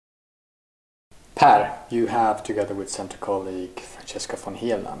Per, you have, together with center colleague Francesca von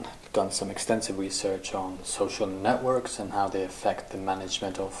Heelan, done some extensive research on social networks and how they affect the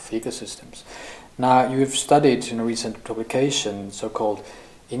management of ecosystems. Now, you've studied in a recent publication so-called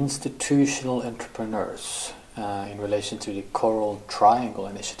institutional entrepreneurs in relation to the Coral Triangle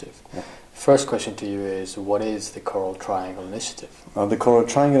Initiative. Yeah. First question to you is, what is the Coral Triangle Initiative? The Coral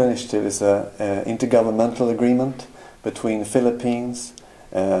Triangle Initiative is an intergovernmental agreement between the Philippines,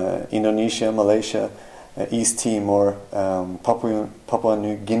 Indonesia, Malaysia, East Timor, Papua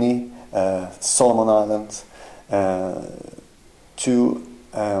New Guinea, Solomon Islands, to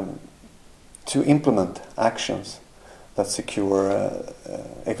implement actions that secure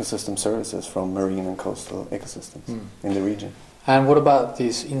ecosystem services from marine and coastal ecosystems in the region. And what about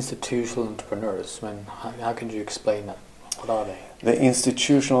these institutional entrepreneurs? How can you explain that? What are they? The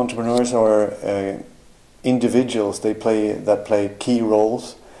institutional entrepreneurs are individuals that play key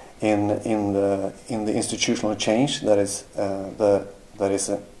roles in the institutional change that is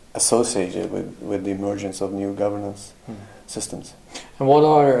associated with the emergence of new governance systems. And what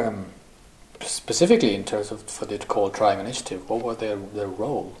are specifically in terms of for the Coral Triangle Initiative? What were their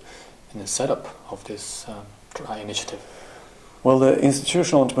role in the setup of this initiative? Well, the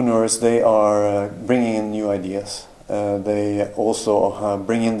institutional entrepreneurs, they are bringing in new ideas. They also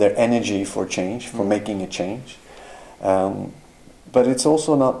bring in their energy for change, for making a change. But it's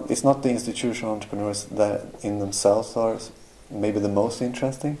also it's not the institutional entrepreneurs that in themselves are maybe the most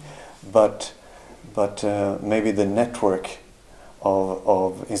interesting, but maybe the network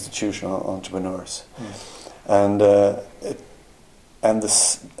of institutional entrepreneurs, and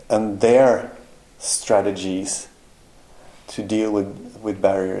their strategies to deal with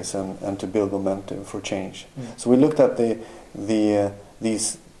barriers and to build momentum for change. So we looked at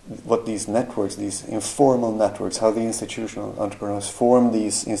these networks, these informal networks, how the institutional entrepreneurs form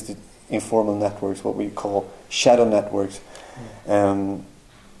these informal networks, what we call shadow networks, and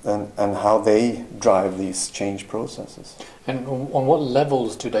how they drive these change processes. And on what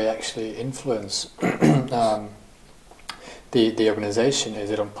levels do they actually influence the organization?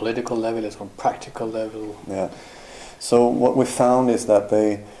 Is it on political level? Is it on practical level? Yeah. So what we found is that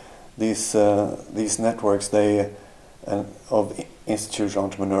these networks of institutional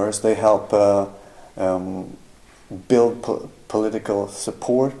entrepreneurs, they help build political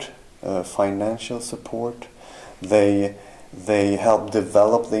support, financial support. They help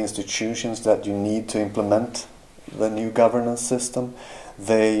develop the institutions that you need to implement the new governance system.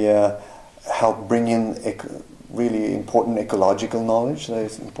 They help bring in really important ecological knowledge that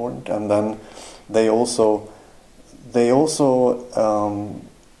is important, and then they also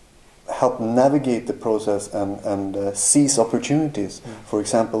help navigate the process and seize opportunities. For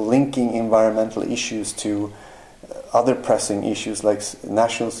example, linking environmental issues to other pressing issues like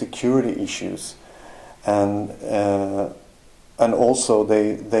national security issues, and also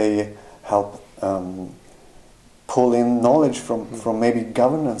they help pull in knowledge from maybe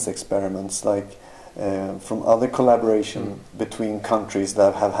governance experiments, like from other collaboration between countries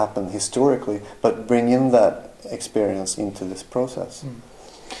that have happened historically, but bring in that experience into this process.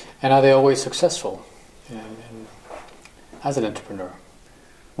 And are they always successful as an entrepreneur?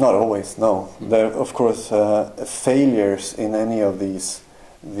 Not always, no. There are, of course, failures in any of these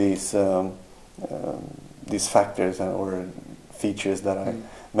factors or features that I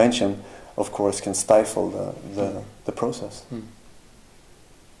mentioned, of course, can stifle the process.